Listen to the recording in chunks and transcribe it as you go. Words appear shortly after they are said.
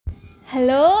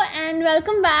Hello and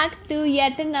welcome back to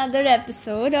yet another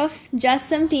episode of Just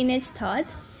Some Teenage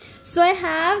Thoughts. So I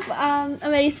have a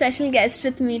very special guest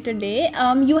with me today.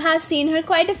 You have seen her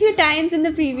quite a few times in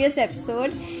the previous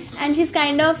episode and she's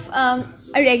kind of a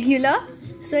regular.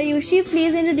 So Ayushi,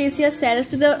 please introduce yourself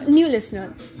to the new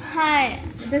listeners. Hi,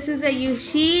 this is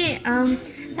Ayushi.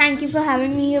 Thank you for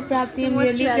having me here, Prapti. I'm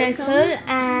Most really welcome. grateful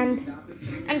and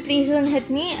please don't hit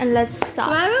me and let's start.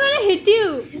 Why am I gonna hit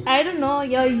you? I don't know,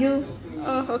 you're you.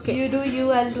 Oh, okay. You do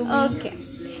you, I'll do me. Okay.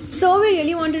 So we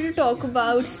really wanted to talk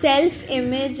about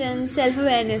self-image and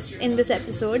self-awareness in this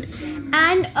episode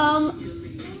and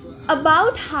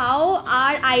about how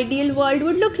our ideal world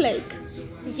would look like.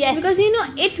 Yes. Because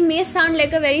it may sound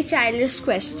like a very childish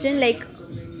question, like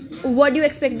what do you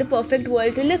expect the perfect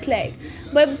world to look like?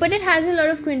 But it has a lot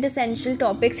of quintessential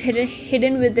topics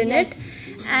hidden within it,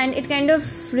 and it kind of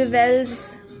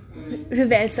reveals, I don't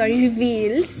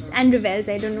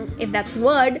know if that's a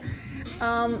word,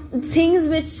 things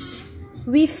which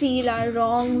we feel are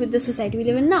wrong with the society we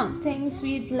live in now. Things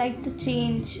we'd like to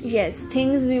change Yes,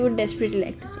 things we would desperately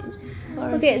like to change. for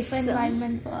a Okay, safer so-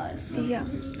 environment for us. Yeah,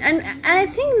 and I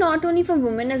think not only for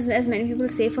women, as many people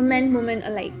say, for men, women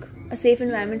alike, a safe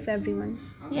environment for everyone.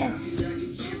 Yes.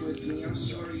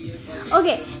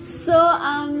 Okay, so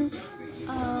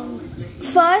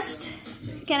first,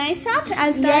 can I start?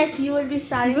 I'll start. Yes, you will be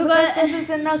starting Because- because this is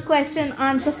in a question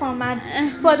answer format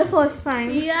for the first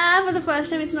time. Yeah, for the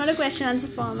first time, it's not a question answer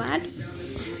format.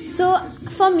 So,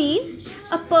 for me,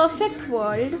 a perfect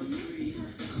world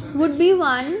would be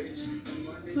one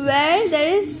where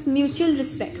there is mutual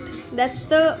respect. That's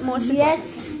the most important.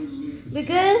 Yes,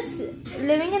 because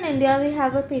living in India, we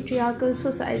have a patriarchal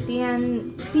society,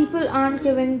 and people aren't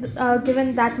given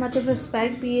that much of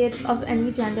respect, be it of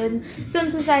any gender. In some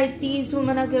societies,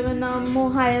 women are given a more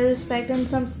higher respect, and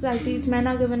some societies, men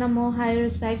are given a more higher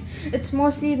respect. It's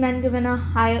mostly men given a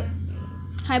High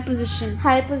position.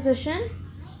 high position.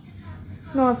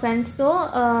 No offense, though,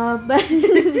 but.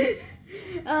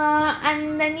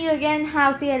 And then you again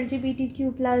have the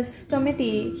LGBTQ plus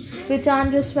committee, which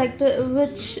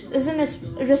isn't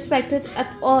respected at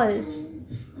all.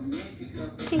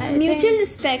 I Mutual think-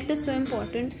 respect is so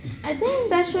important. I think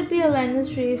there should be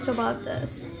awareness raised about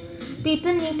this.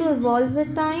 People need to evolve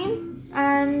with time,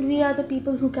 and we are the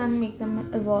people who can make them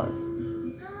evolve.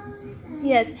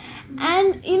 Yes,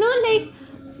 and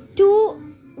to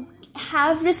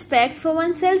have respect for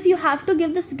oneself, you have to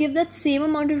give that same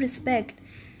amount of respect.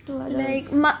 To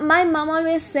others. Like my mom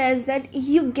always says that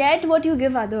you get what you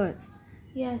give others,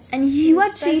 yes, and you are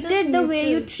Respect is treated the way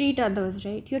you mutual. treat others,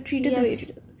 right? You're treated the way you Yes.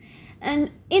 treat others. And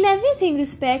in everything,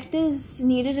 respect is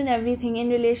needed in everything, in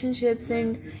relationships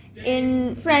and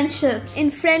in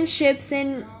friendships.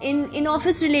 in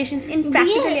office relations, in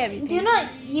practically Yeah, everything.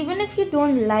 Even if you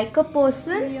don't like a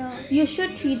person, Yeah. you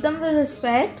should treat them with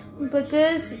respect,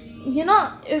 because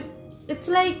it's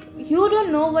like you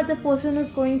don't know what the person is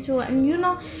going through, and you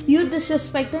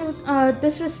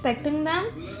disrespecting them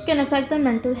can affect their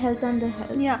mental health and their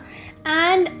health. Yeah,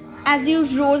 and as you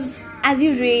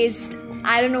raised,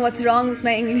 I don't know what's wrong with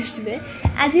my English today.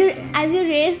 As you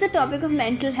raised the topic of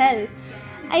mental health,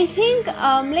 I think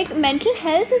mental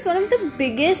health is one of the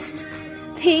biggest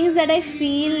things that I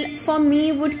feel for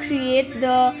me would create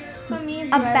For me,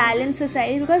 a balanced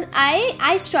society, because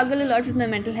I struggle a lot with my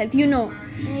mental health. I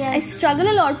Yes. struggle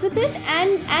a lot with it,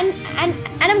 and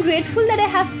I'm grateful that I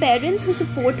have parents who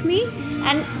support me,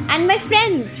 and my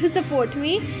friends who support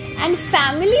me, and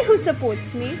family who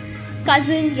supports me,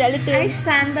 cousins, I relatives.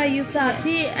 stand by you,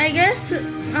 Prati. I guess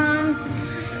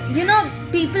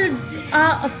people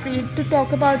are afraid to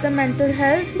talk about the mental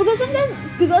health. Because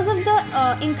of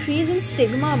the increase in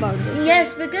stigma about this.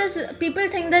 Yes, because people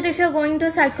think that if you're going to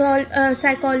a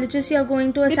psychologist, you're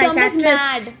going to a The term is psychiatrist.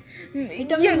 mad. The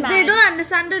term is They mad. don't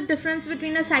understand the difference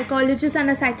between a psychologist and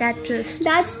a psychiatrist.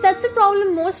 That's the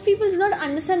problem. Most people do not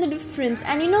understand the difference,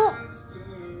 and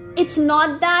it's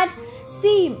not that.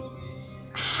 See,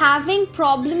 having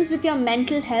problems with your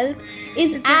mental health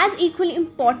is as equally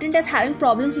important as having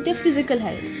problems with your physical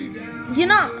health.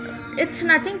 It's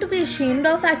nothing to be ashamed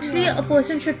of. Actually, a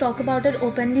person should talk about it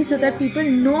openly so that people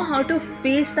know how to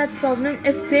face that problem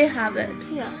if they have it.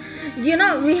 Yeah.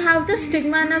 We have this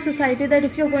stigma in our society that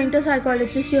if you're going to a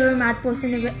psychologist, you're a mad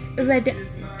person,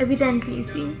 evidently.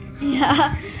 See?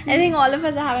 Yeah. I think all of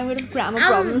us are having a bit of grammar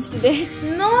problems today.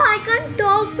 No, I can't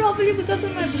talk properly because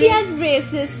of my She brain. has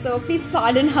braces, so please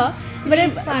pardon her. But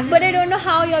I don't know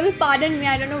how you all will pardon me.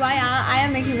 I don't know why I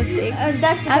am making mistakes.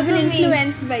 That's I've been because of me.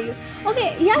 influenced by you.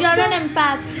 Okay, yeah. You're so, an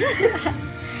empath.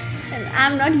 And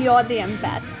I'm not, you're the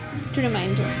empath, to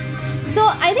remind you. So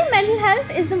I think mental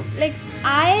health is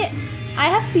I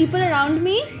have people around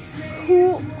me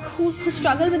who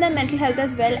struggle with their mental health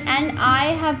as well, and I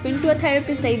have been to a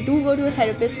therapist. I do go to a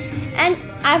therapist, and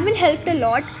I've been helped a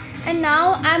lot. And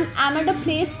now I'm at a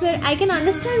place where I can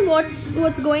understand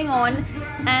what's going on,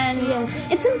 and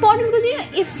Yes. it's important because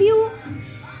if you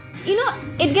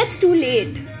it gets too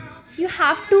late. You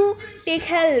have to take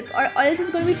help, or else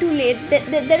it's going to be too late.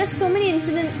 There are so many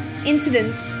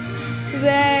incidents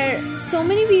where so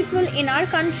many people in our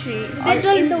country or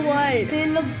in the world, They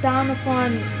look down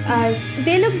upon us.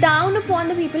 they look down upon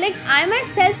the people. Like I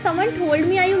myself, someone told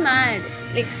me, "Are you mad?"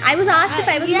 Like I was asked if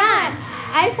I was mad.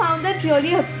 I found that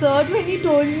really absurd when he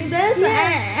told me this,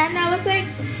 Yeah. and I was like,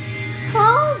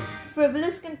 how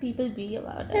frivolous can people be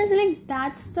about it? It's like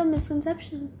that's the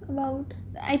misconception about.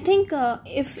 I think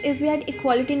if we had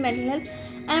equality in mental health,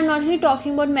 and I'm not really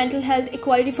talking about mental health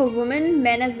equality for women,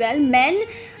 men as well. Men,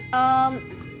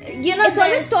 it's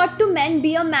always taught to men,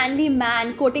 be a manly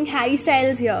man, quoting Harry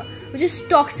Styles here, which is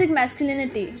toxic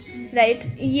masculinity, right?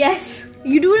 Yes.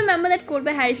 You do remember that quote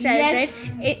by Harry Styles, Yes.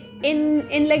 right?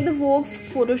 In like the Vogue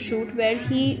photo shoot where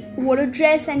he wore a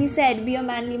dress and he said, "Be a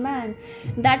manly man."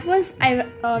 That was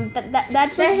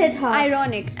that was hit hard.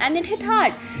 ironic, and it hit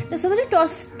hard. There's so much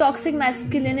of toxic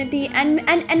masculinity, and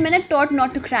men are taught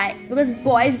not to cry because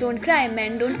boys don't cry,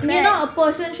 men don't cry. A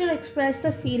person should express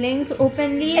the feelings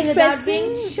openly without Expressing-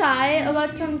 being shy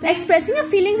about something. Expressing your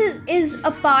feelings is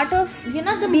a part of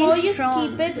The being more you strong.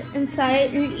 keep it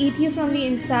inside, it'll eat you from the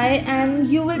inside, and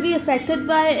you will be affected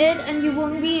by it, and you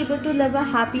won't be able to live a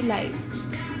happy life.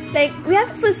 Like we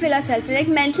have to fulfill ourselves. Like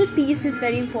mental peace is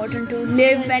very important to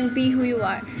live Yes. and be who you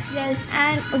are. Yes.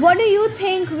 And what do you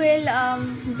think will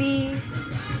be?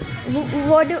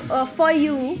 For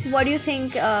you? What do you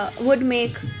think would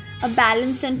make a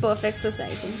balanced and perfect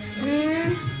society?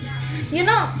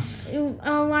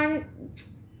 One.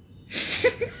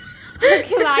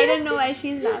 Okay, well, I don't know why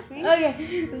she's laughing.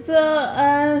 Okay,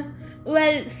 so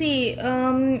see,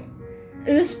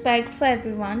 respect for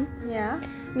everyone, Yeah.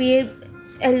 be it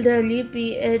elderly, be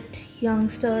it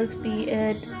youngsters, be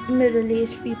it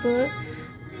middle-aged people.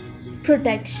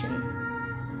 Protection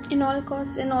In all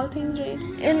costs, in all things, right?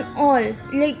 in all,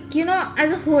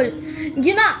 as a whole.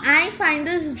 I find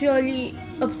this really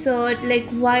absurd. Like,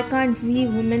 why can't we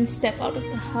women step out of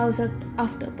the house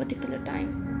after a particular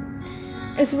time?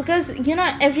 It's because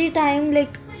every time,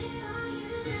 like,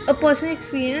 a personal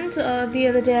experience. The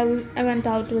other day I went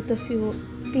out with a few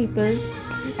people,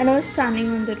 and I was standing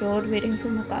on the road waiting for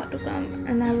my car to come,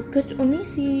 and I could only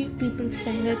see people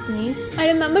staring at me. I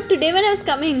remember today when I was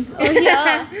coming over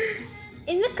here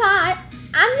in the car.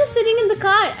 I'm just sitting in the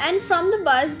car, and from the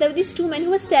bus there were these two men who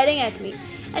were staring at me.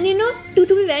 And to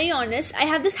be very honest, I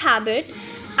have this habit.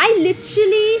 I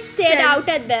literally stared Yes. out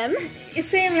at them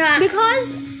Same, yeah. because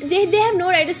they have no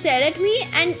right to stare at me,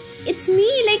 and it's me,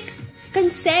 like,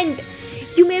 consent.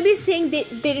 You may be saying they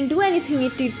didn't do anything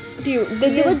to you.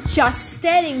 They were just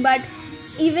staring, but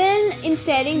even in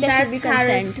staring there should be That's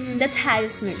consent. harassment. That's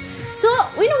harassment. So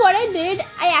what I did?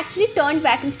 I actually turned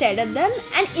back and stared at them,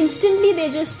 and instantly they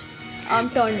just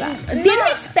turned back. They don't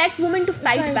expect women to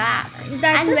fight Right. back,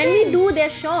 That's and the when thing. we do, they're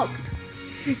shocked.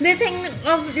 They think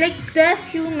of, like, there are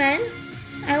few men.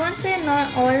 I won't say not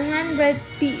all men, but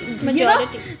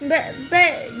Majority. But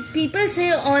people say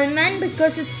all men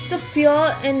because it's the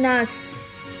fear in us.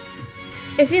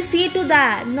 If you see to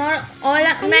that, not all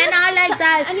men are like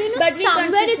that. And but we somewhere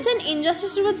consider- it's an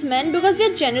injustice towards men because we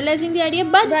are generalizing the idea.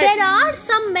 But there are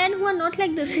some men who are not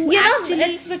like this. Who actually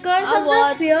it's because are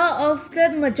of the fear of the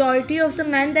majority of the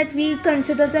men that we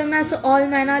consider them as all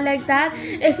men are like that.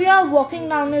 If you are walking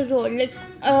down a road, like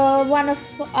one of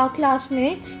our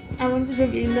classmates, I won't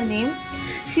reveal the name,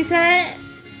 she said,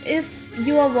 if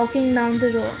you are walking down the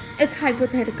road, it's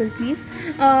hypothetical, please.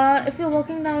 If you're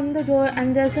walking down the road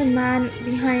and there's a man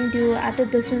behind you at a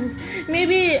distance,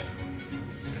 maybe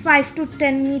 5 to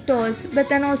 10 meters, but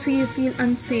then also you feel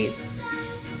unsafe.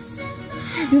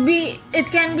 It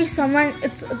can be someone.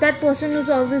 That person is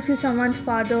obviously someone's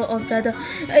father or brother.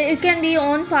 It can be your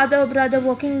own father or brother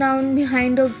walking down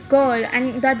behind a girl,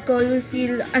 and that girl will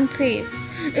feel unsafe.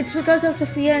 It's because of the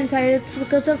fear inside. It's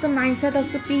because of the mindset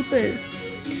of the people.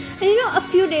 And a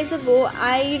few days ago,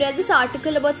 I read this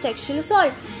article about sexual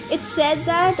assault. It said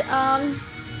that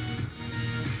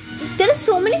there are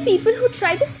so many people who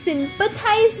try to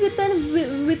sympathize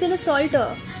with an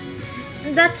assaulter.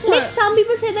 That's Like what. some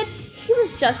people say that he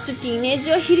was just a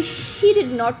teenager. He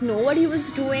did not know what he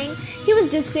was doing. He was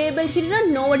disabled. He did not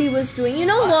know what he was doing. You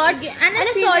know what? yeah, and An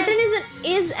I feel assaultant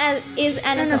is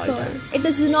an assaulter. assault. It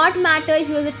does not matter if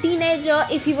he was a teenager.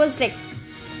 If he was like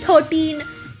 13,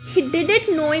 he did it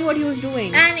knowing what he was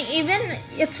doing. And even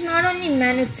it's not only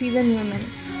men, it's even women.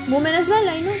 Women as well,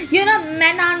 I know. You know,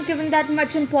 men aren't given that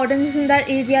much importance in that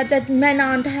area, that men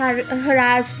aren't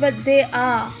harassed, but they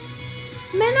are.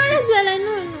 Men are as well, I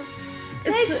know.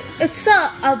 It's the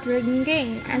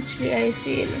upbringing, actually, I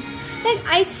feel. Like,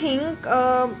 I think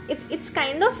it's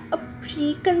kind of a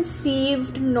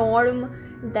preconceived norm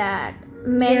that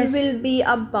men will be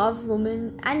above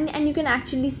women, and you can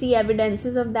actually see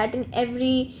evidences of that in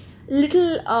every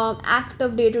little act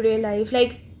of day-to-day life.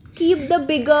 Like, keep the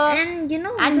bigger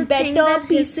and better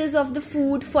pieces of the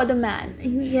food for the man.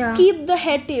 Yeah. Keep the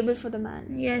head table for the man.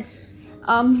 Yes.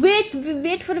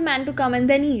 Wait for the man to come and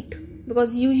then eat,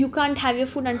 because you can't have your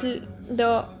food until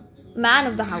the man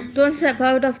of the house. Don't step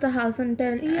out of the house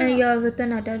until you're with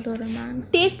an adult or a man.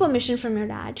 Take permission from your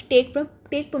dad. Take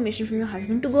permission from your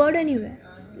husband to go out anywhere.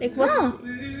 Like, what's...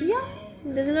 Yeah.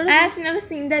 There's a lot of... I've never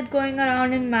seen that going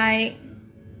around in my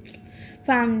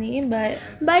family, but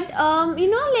like, our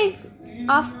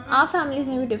families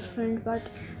may be different, but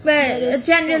a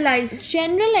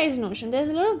generalized notion. There's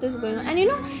a lot of this going on.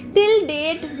 And till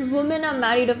date, women are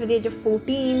married off at the age of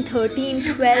 14,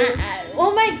 13, 12.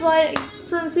 Oh my god,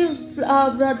 since you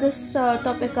brought this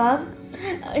topic up,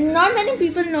 not many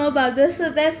people know about this. So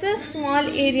there's this small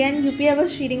area in UP. I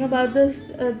was reading about this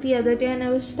the other day, and I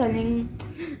was telling,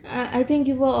 I think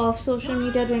you were off social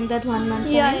media during that 1 month.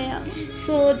 Yeah.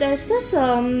 So there's this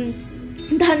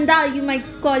dhanda, you might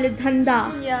call it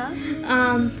dhanda. Yeah.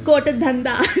 Quoted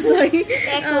dhanda. Sorry.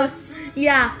 Quotes.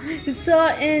 Yeah. So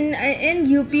in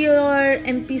UP or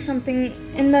MP, something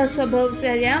in the suburbs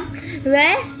area,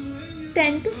 where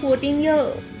 10 to 14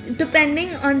 year,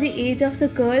 depending on the age of the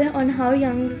girl, on how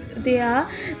young they are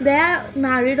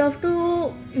married off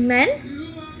to men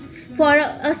for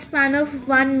a span of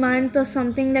 1 month or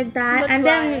something like that. But and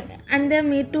why? then they're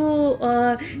made to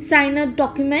sign a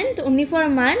document only for a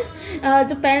month.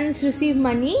 The parents receive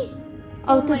money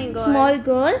of the small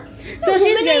girl. So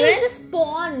she's given just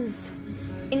pawns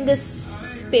in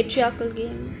this patriarchal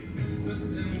game.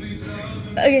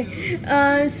 Okay.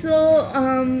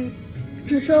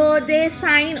 So they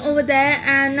sign over there,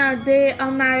 and they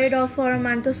are married off for a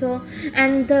month or so,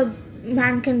 and the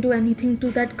man can do anything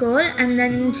to that girl, and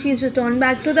then she's returned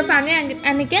back to the family,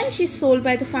 and again she's sold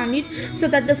by the family so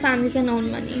that the family can earn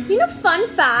money. Fun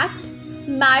fact,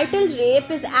 marital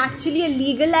rape is actually a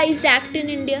legalized act in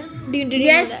India. Did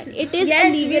you know that? It is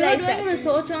a legalized act. We were doing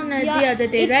research on it the other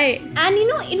day, right? And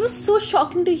it was so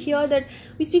shocking to hear that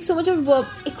we speak so much of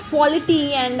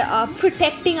equality and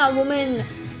protecting our women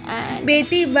and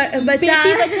Beti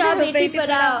bachao, beti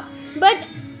padhao, but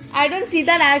I don't see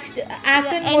that act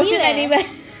in motion anywhere.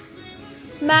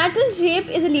 Marital rape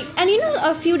is illegal. And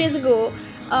a few days ago,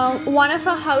 one of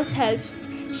our house helps,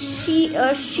 she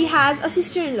has a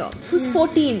sister-in-law who's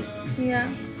 14. Yeah.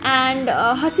 And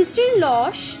her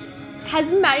sister-in-law has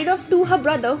been married off to her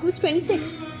brother who's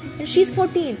 26, and she's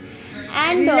 14.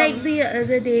 And like the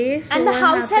other day, and the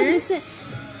house help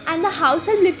and the house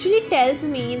help literally tells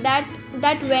me that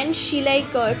when she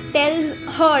tells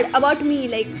her about me,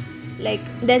 like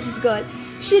there's this girl,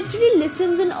 she literally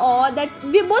listens in awe that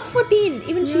we're both 14,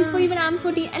 even she's 14, even I'm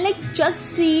 14, and just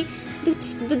see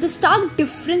the stark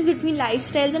difference between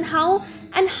lifestyles and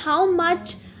how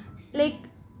much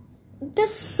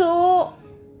there's so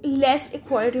less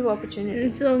equality of opportunity.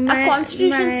 So our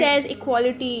constitution says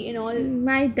equality in all.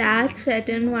 My dad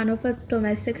threatened one of our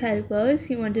domestic helpers.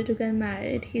 He wanted to get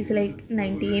married. He's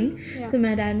 19. Yeah. So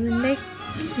my dad was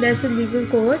there's a legal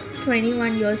code,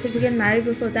 21 years. If you get married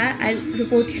before that, I'll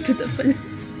report you to the police.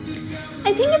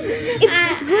 I think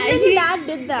it's good that your dad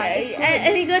did that.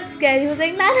 And he got scared. He was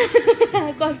like,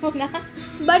 nah, call for now.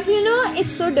 But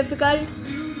it's so difficult.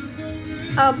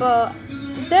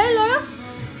 There are a lot of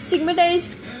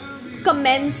stigmatized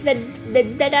comments that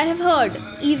I have heard,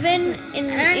 even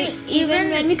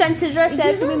when we consider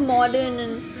ourselves to be modern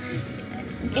and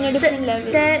in a different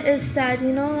level. There is that,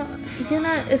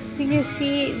 if you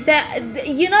see that,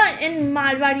 in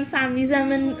Marwari families,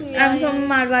 I'm from a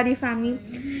Marwari family.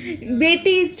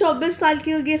 बेटी 24 साल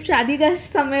की होगी, शादी का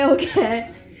समय हो गया है.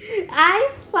 I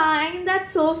find that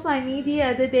so funny. The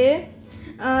other day,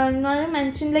 not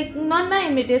mentioned, not my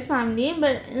immediate family,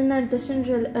 but in a distant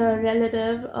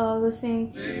relative was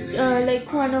saying,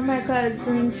 one of my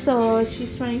cousins, so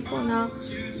she's 24 now,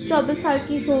 24 साल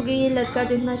की हो गई, ये लड़का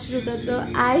देखना शुरू कर दो.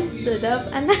 I stood up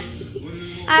and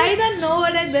I don't know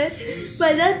what I did,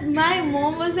 but my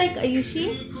mom was like, are you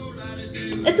sure?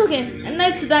 It's okay, and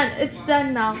it's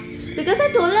done now. because I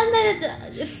told them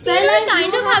that it's We like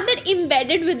kind of have that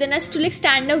embedded within us to like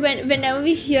stand up whenever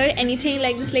we hear anything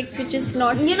like this, like which is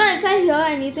not. You know, if I hear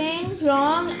anything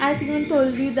wrong, as even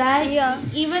told you that, Yeah.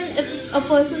 even if a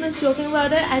person is joking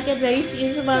about it, I get very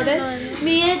serious about I it. know.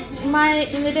 Be it my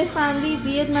immediate family,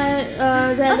 be it my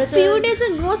A relatives. few days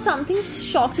ago, something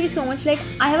shocked me so much. Like,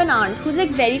 I have an aunt who's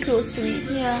like very close to me.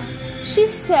 Yeah. She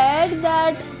said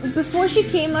that before she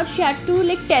came out, she had to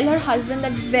like tell her husband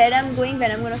that where I'm going,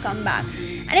 when I'm gonna come back.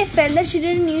 And I felt that she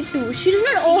didn't need to. She does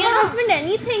not owe her Yeah. husband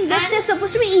anything. And- They're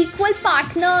supposed to be equal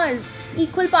partners.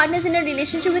 Equal partners in a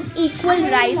relationship with equal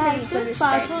I rights like and equal this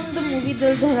part respect. from the movie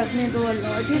Dil Dharakne Do a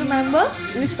lot. Do you remember?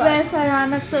 Which part? Where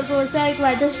Farhan Akhtar goes like,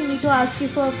 why does she need to ask you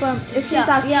for if she's Yeah,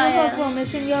 asking yeah, you yeah. for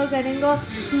permission, you're getting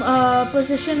a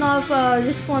position of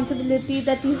responsibility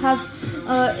that you have.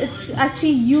 It's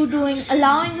actually you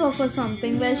allowing her for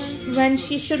something when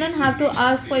she shouldn't have to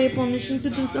ask for your permission to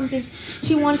do something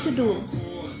she wants to do.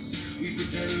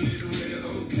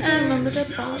 I remember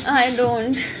that part. I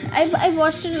don't. I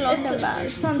watched it a long time back.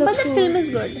 It's on the But the cruise. film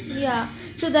is good. Yeah.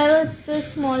 So there was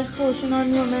this small portion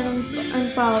on women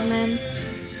empowerment.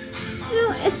 You know,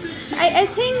 I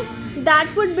think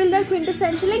that would build a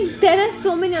quintessential. Like, there are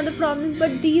so many other problems,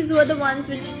 but these were the ones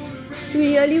which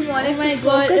we really wanted to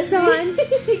focus on.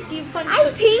 Keep on I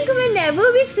think whenever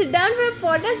we sit down for a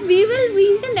podcast,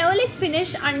 we can never like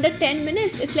finish under 10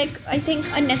 minutes. It's like, I think,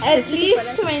 a at necessity for least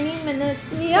us. 20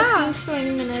 minutes. Yeah. At least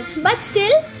 20 minutes. But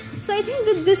still, so I think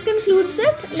that this concludes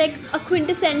it, like a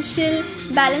quintessential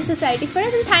balanced society for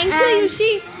us. And thank you, And-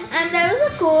 Ayushi. And there was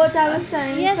a quote I was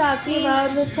telling Yes, Sapi please.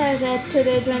 about, which I read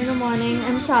today during the morning,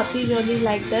 and Sapi really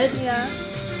liked it. Yeah.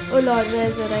 Oh Lord, where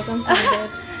is it? I can't find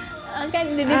it. Okay,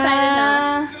 did you find it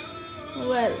now?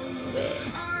 Well,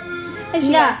 wait.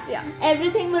 She Yeah. asked, yeah.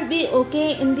 Everything will be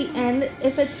okay in the end.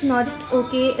 If it's not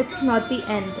okay, it's not the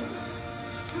end.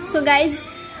 So, guys,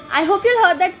 I hope you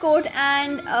heard that quote,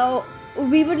 and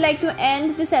we would like to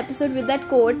end this episode with that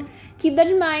quote. Keep that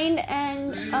in mind,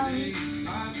 and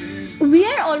we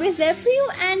are always there for you.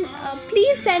 And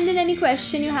please send in any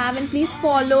question you have, and please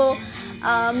follow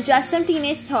Just Some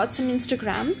Teenage Thoughts on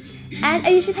Instagram. And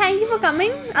Ayushi, thank you for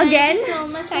coming again. Thank you so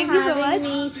much. Thank for you so having much.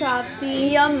 Me,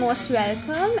 Prapti. You're most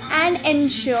welcome, and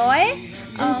enjoy.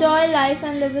 Enjoy life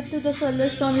and live it to the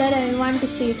fullest. Don't let anyone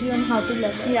dictate you on how to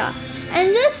live it. Yeah,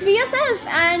 and just be yourself.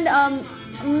 And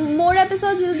more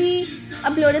episodes will be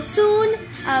uploaded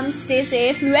soon. Stay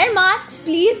safe. Wear masks,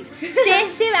 please.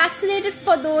 Stay vaccinated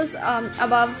for those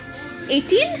above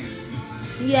 18.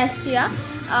 Yes. Yeah.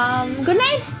 Good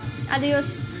night.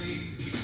 Adios.